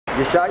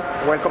Yeshai,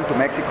 welcome to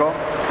Mexico.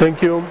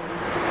 Thank you.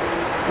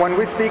 When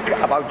we speak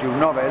about your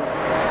novel,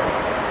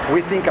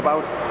 we think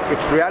about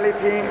its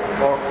reality,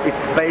 or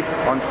it's based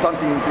on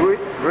something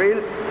real,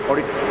 or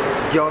it's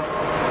just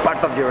part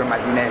of your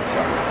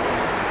imagination.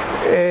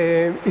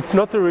 It's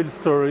not a real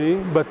story,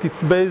 but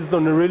it's based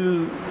on a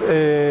real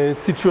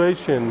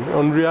situation,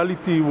 on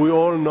reality we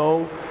all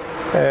know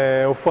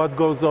of what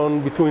goes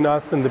on between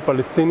us and the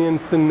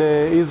Palestinians in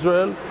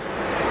Israel.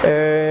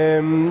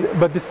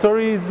 But the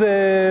story is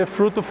a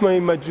fruit of my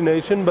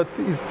imagination, but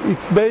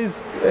it's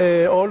based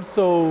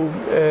also,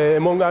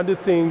 among other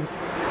things,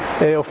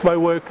 of my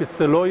work as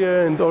a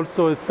lawyer and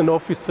also as an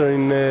officer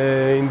in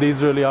the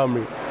Israeli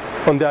army,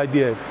 on the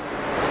IDF,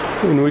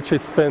 in which I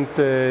spent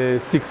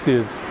 6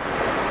 years.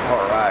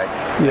 All right,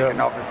 yeah. Like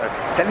an officer.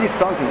 Tell me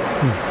something.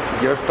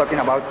 You're talking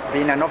about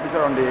being an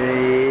officer on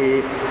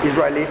the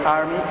Israeli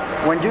army.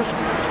 When you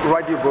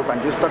write your book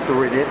and you start to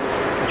read it,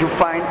 you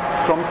find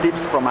some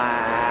tips from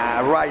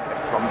a writer,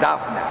 from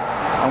Daphne.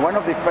 And one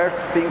of the first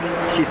things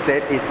she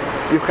said is,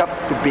 you have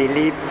to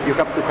believe, you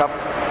have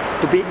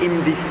to be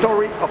in the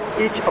story of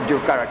each of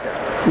your characters.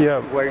 Yeah.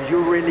 Were you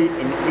really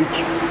in each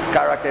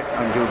character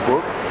on your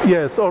book?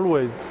 Yes,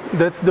 always.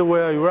 That's the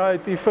way I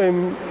write. If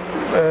I'm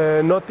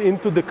not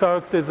into the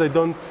characters, I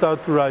don't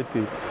start to write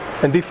it.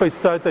 And if I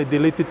start, I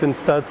delete it and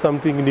start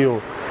something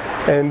new.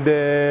 And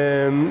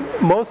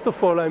most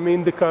of all, I'm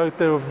in the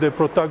character of the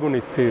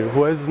protagonist here,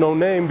 who has no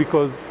name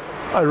because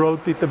I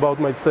wrote it about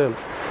myself,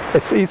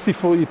 as easy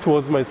for it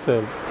was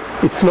myself.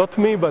 It's not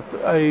me, but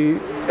I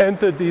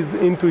entered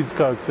into his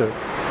character.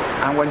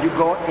 And when you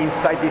go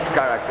inside this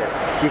character,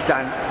 he's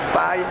a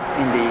spy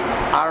in the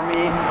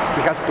army.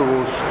 He has to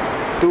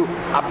do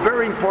a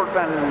very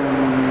important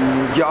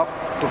job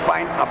to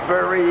find a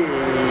very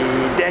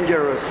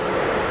dangerous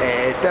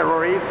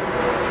terrorist.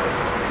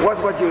 What's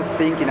what you're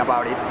thinking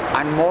about it?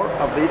 And more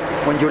of it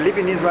when you live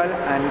in Israel,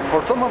 and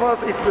for some of us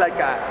it's like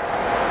a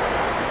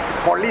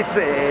police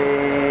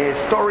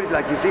story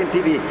like you see in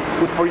TV,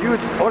 but for you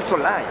it's also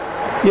life.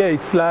 Yeah,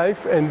 it's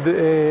life, and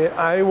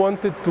I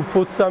wanted to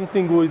put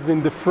something who is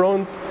in the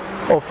front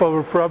of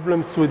our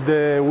problems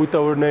with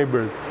our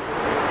neighbors.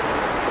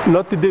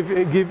 Not to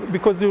give,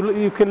 because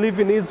you can live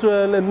in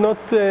Israel and not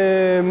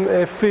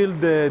feel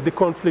the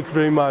conflict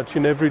very much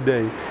in every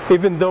day.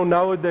 Even though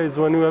nowadays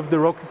when you have the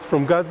rockets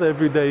from Gaza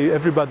every day,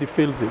 everybody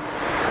feels it.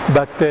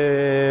 But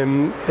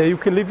you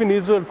can live in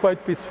Israel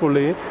quite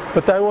peacefully,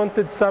 but I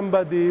wanted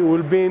somebody who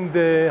will be in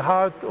the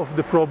heart of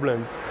the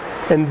problems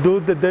and do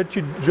the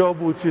dirty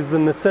job, which is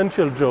an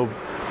essential job,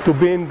 to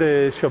be in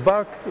the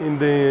Shabak, in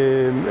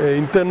the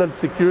internal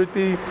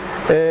security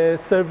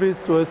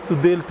service, who has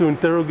to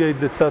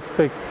interrogate the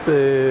suspects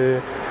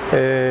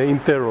in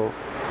terror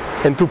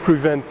and to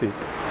prevent it.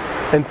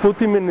 And put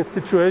him in a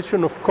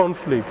situation of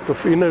conflict,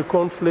 of inner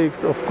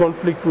conflict, of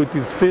conflict with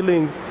his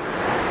feelings,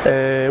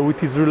 with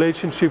his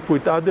relationship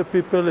with other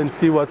people, and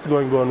see what's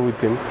going on with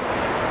him.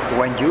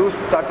 When you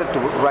started to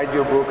write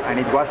your book and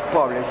it was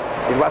published,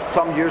 it was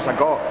some years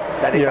ago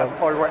that it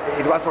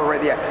was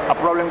already a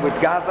problem with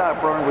Gaza, a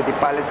problem with the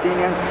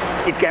Palestinians.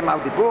 It came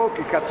out the book,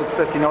 it had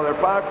success in other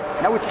parts.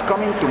 Now it's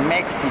coming to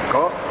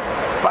Mexico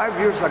 5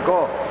 years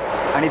ago,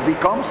 and it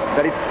becomes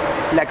that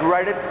it's like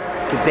write it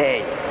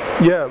today.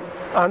 Yeah,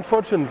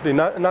 unfortunately,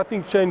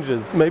 nothing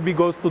changes. Maybe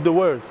goes to the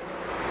worst.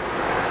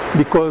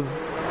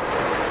 Because,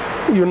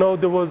 you know,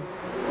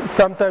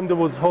 sometimes there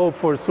was hope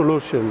for a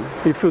solution.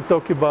 If you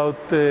talk about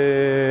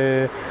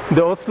the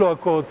Oslo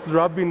Accords,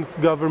 Rabin's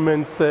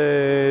government's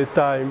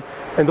time,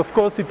 and of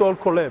course it all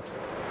collapsed.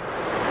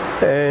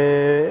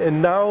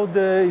 And now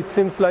it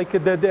seems like a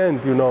dead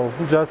end, you know,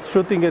 just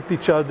shooting at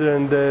each other,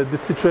 and the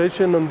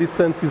situation in this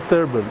sense is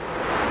terrible.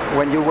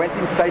 When you went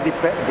inside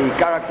the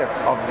character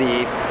of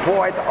the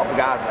poet of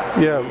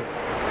Gaza, yeah.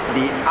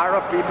 the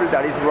Arab people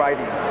that is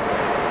writing,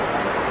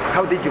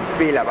 how did you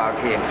feel about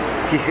him?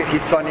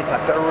 His son is a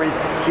terrorist,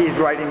 he is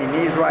writing in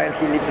Israel,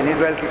 he lives in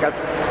Israel, he has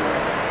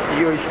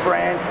Jewish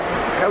friends.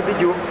 How did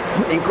you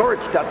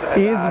encourage that?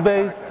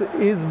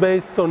 He's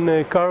based on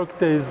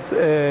characters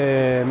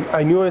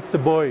I knew as a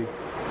boy.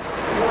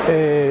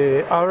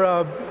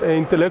 Arab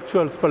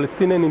intellectuals,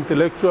 Palestinian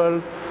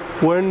intellectuals,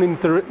 were in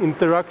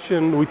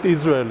interaction with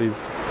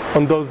Israelis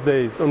on those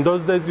days. On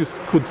those days you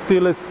could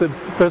still, as a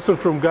person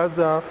from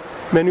Gaza,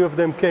 many of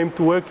them came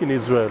to work in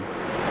Israel.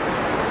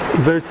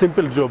 Very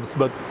simple jobs,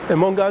 but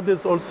among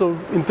others also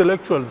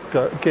intellectuals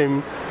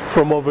came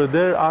from over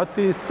there,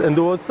 artists, and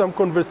there was some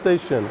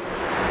conversation.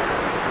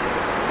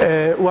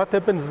 What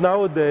happens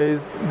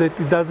nowadays that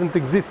it doesn't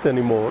exist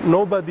anymore.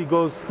 Nobody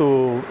goes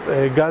to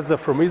Gaza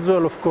from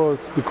Israel, of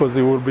course, because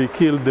he will be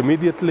killed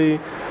immediately.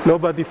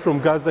 Nobody from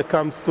Gaza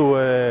comes to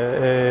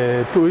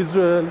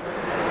Israel,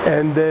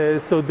 and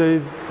so there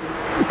is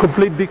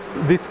complete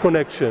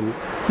disconnection.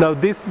 Now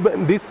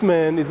this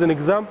man is an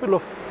example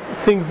of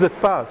things that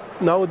passed.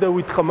 Nowadays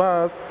with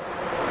Hamas,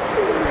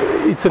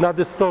 it's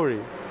another story.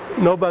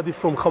 Nobody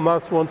from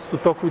Hamas wants to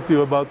talk with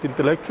you about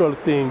intellectual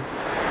things.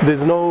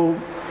 There's no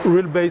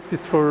real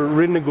basis for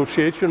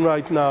renegotiation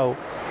right now.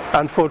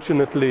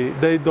 Unfortunately,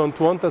 they don't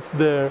want us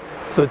there,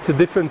 so it's a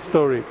different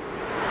story.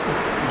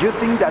 Do you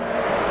think that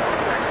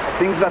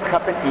things that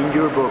happen in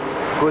your book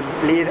could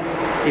lead,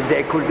 if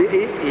they could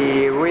be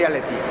a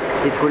reality,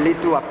 it could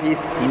lead to a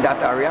peace in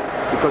that area?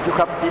 Because you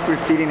have people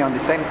sitting on the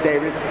same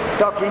table,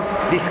 talking,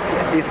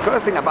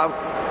 discussing about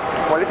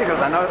political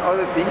and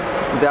other things.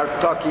 They are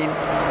talking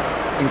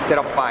instead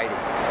of fighting.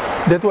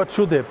 That's what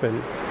should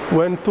happen.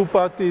 When two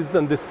parties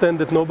understand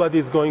that nobody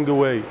is going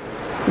away.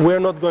 We're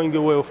not going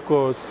away, of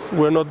course.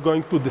 We're not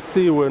going to the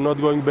sea. We're not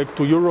going back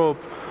to Europe.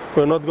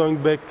 We're not going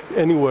back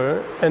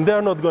anywhere. And they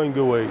are not going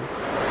away.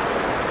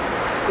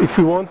 If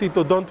we want it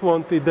or don't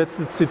want it, that's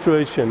the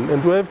situation.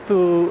 And we have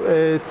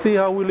to see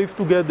how we live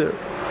together.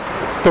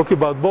 Talk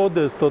about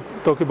borders,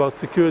 talk about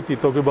security,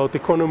 talk about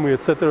economy,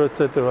 etc.,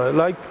 etc.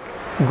 Like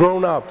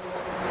grown-ups.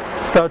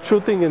 Start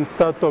shooting and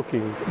start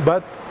talking.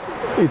 But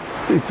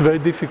it's very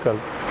difficult.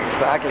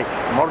 Exactly.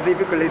 More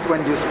difficult is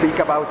when you speak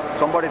about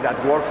somebody that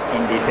works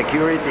in the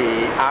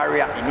security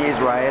area in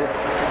Israel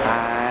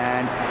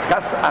and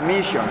has a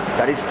mission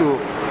that is to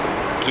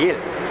kill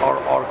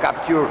or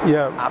capture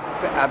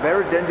a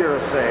very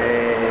dangerous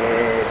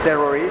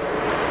terrorist,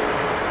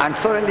 and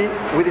suddenly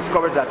we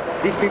discovered that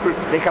these people,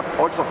 they have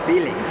also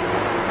feelings.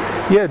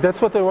 Yeah, that's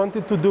what I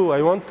wanted to do.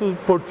 I want to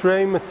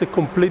portray him as a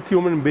complete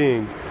human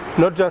being,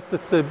 not just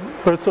as a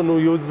person who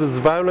uses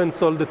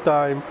violence all the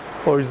time,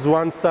 or is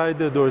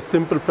one-sided or a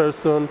simple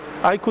person.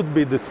 I could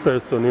be this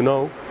person, you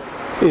know.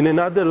 In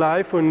another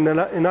life or in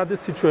another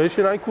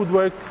situation, I could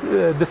work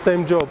the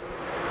same job,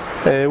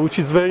 which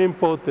is very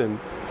important.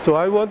 So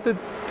I wanted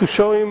to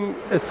show him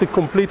as a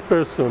complete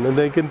person, and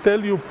I can tell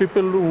you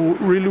people who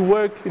really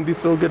work in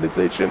this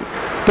organization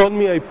told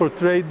me I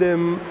portrayed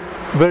them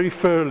very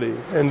fairly,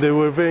 and they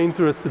were very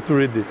interested to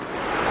read it.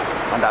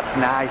 And that's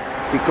nice,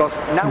 because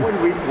now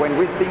when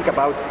we think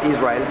about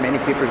Israel, many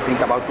people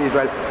think about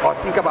Israel or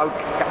think about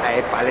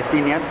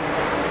Palestinians,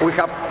 we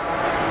have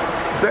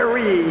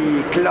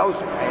very close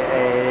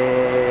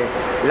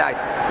light.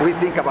 We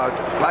think about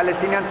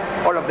Palestinians,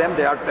 all of them,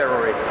 they are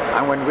terrorists.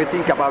 And when we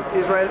think about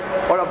Israel,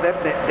 all of them,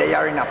 they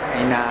are in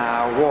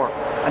a war.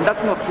 And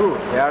that's not true.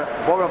 They are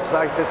both of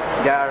sizes,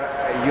 they are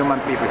human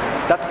people.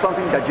 That's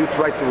something that you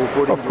try to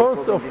put in.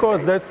 Of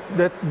course,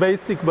 that's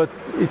basic, but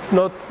it's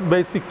not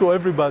basic to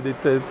everybody.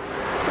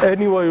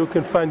 Anywhere you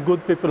can find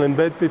good people and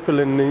bad people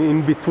and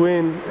in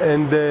between.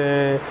 And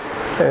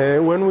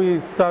when we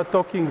start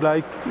talking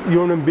like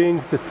human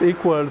beings as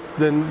equals,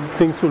 then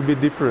things will be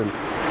different.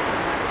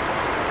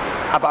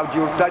 About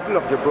your title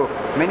of your book,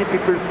 many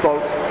people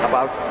thought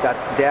about that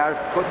they are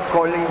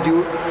calling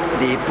you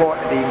the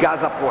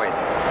Gaza poet.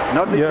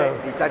 Not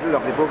the title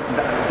of the book.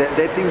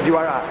 They think you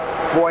are a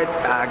poet,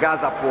 a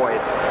Gaza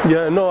poet.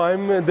 Yeah, no,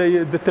 I'm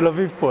the Tel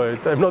Aviv poet.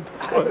 I'm not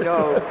a poet. I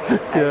know,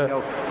 I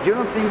know. You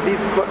don't think this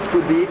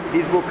could be,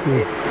 this book,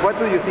 what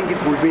do you think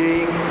it will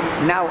be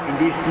now in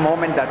this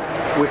moment that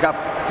we have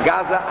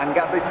Gaza, and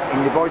Gaza is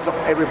in the voice of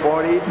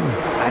everybody,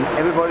 and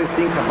everybody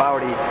thinks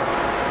about it?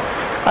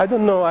 I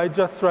don't know, I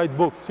just write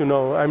books, you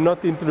know. I'm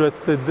not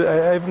interested,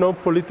 I have no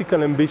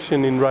political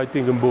ambition in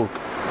writing a book.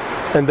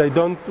 And I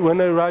don't, when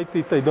I write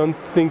it, I don't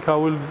think I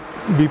will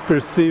be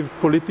perceived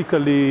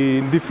politically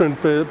in different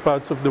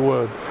parts of the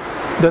world.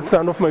 That's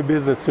none of my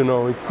business, you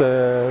know. It's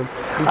you're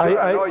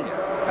a lawyer,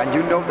 and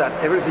you know that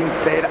everything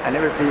said and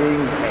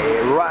everything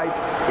right,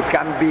 it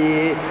can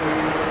be,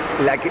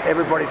 like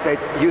everybody says,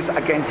 used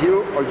against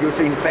you or used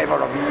in favor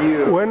of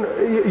you. When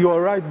you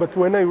are right, but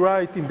when I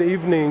write in the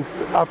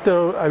evenings,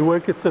 after I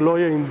work as a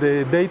lawyer in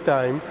the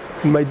daytime,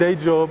 in my day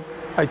job,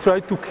 I try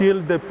to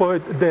kill the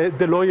poet,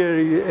 the lawyer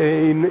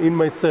in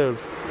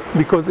myself.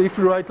 Because if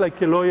you write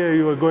like a lawyer,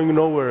 you are going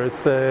nowhere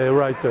as a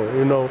writer,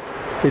 you know.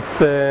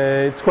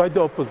 It's quite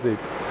the opposite.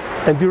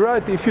 And you're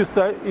right, if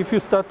you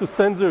start to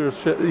censor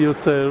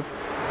yourself,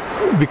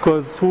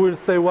 because who will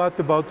say what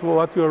about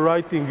what you are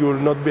writing, you will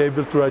not be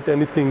able to write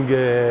anything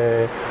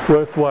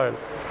worthwhile.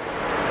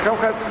 How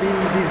has been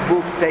this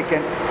book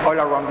taken all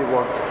around the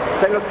world?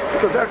 Tell us,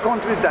 because there are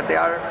countries that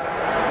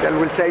they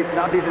will say,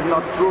 no, this is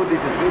not true,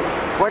 this is it.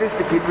 What is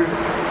the people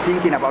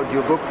thinking about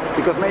your book?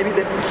 Because maybe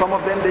some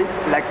of them,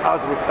 like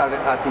us, we started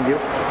asking you,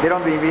 they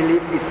don't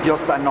believe it's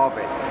just a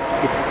novel.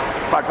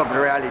 It's part of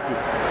reality.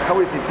 How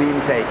is it being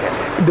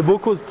taken? The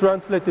book was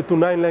translated to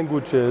 9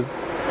 languages.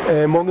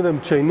 Among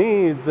them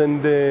Chinese and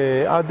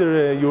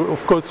other,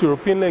 of course,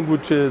 European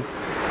languages.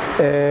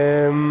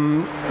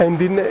 And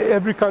in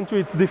every country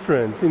it's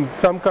different. In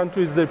some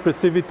countries they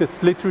perceive it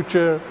as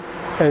literature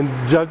and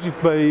judge it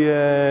by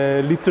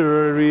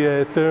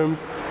literary terms.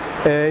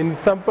 In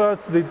some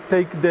parts they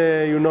take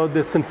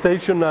the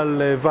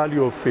sensational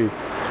value of it.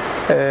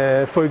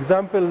 For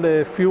example,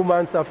 a few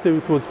months after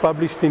it was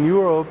published in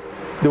Europe,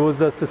 there was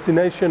the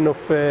assassination of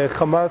a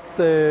Hamas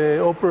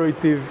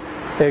operative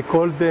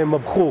called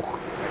Mabkhouh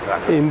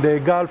in the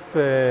Gulf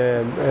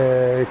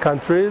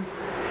countries,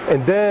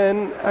 And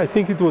then, I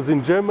think it was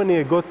in Germany,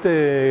 I got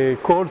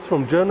calls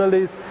from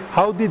journalists.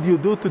 How did you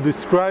do to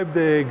describe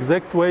the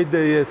exact way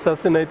they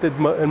assassinated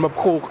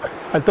Mabchouk?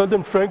 I told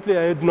them frankly,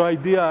 I had no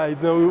idea, I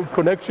had no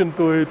connection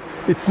to it.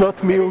 It's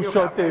not me who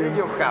shot him.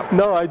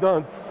 No, I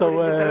don't.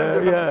 So,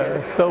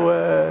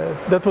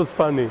 that was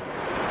funny.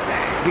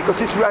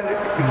 Because it's really,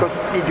 because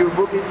in your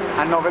book it's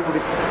a novel, but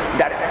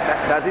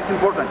that it's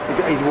important.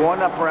 It won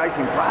a prize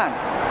in France.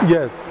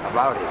 Yes.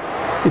 About it.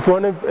 It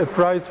won a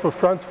prize for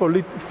France for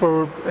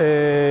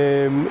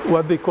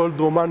what they called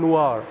roman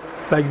noir,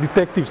 like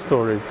detective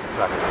stories.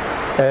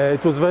 Exactly.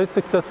 It was very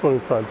successful in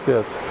France,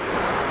 yes.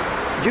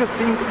 Do you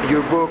think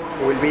your book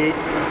will be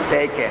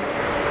taken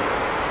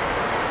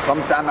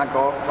some time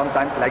ago,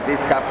 sometime like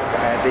this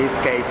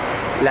case,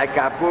 like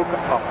a book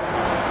of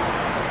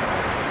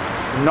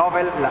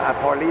novel, a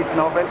police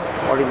novel,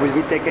 or it will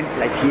be taken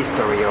like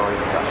history or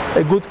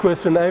something? A good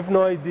question. I have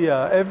no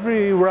idea.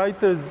 Every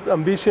writer's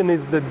ambition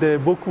is that the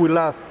book will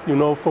last,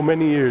 for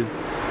many years,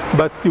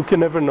 but you can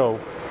never know.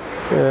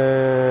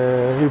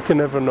 You can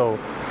never know.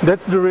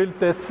 That's the real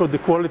test for the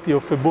quality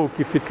of a book.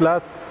 If it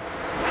lasts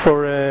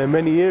for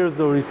many years,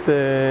 or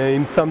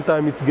in some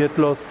time it gets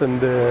lost,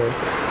 and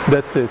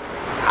that's it.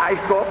 I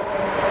hope.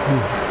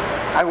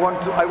 I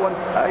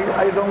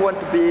don't want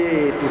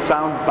to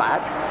sound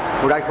bad,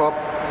 but I hope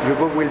your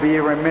book will be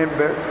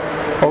remembered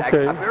like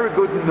a very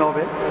good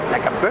novel,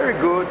 like a very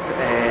good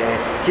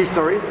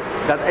history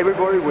that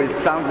everybody will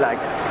sound like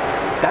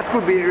that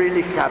could be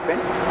really happen,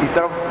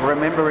 instead of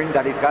remembering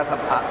that it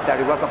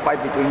was a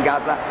fight between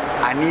Gaza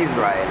and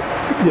Israel.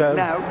 Yeah.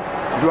 Now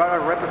you are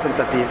a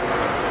representative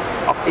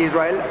of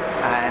Israel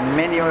and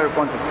many other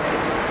countries.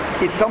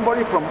 Is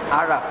somebody from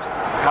Arab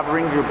have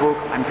read your book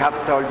and have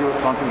told you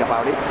something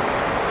about it?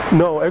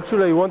 No,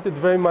 actually I wanted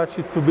very much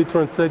it to be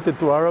translated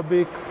to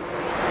Arabic.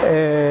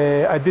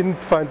 I didn't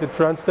find a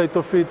translator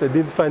of it, I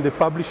didn't find a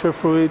publisher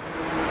for it.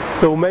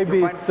 So maybe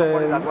you find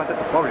somebody that wanted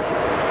to publish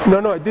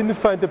it? No, I didn't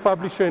find a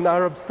publisher in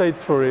Arab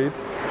states for it.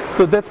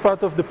 So that's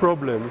part of the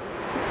problem.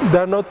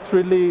 They're not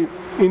really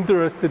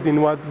interested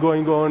in what's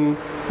going on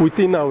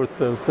within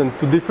ourselves and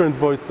to different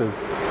voices.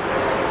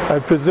 I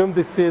presume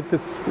they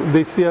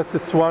see us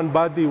as one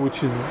body,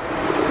 which is,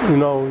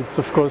 it's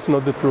of course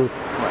not the truth.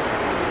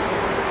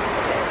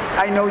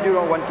 I know you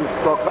don't want to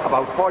talk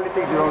about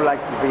politics, you don't like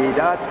to be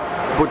that,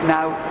 but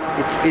now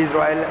it's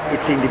Israel,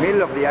 it's in the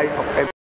middle of the eye of everything.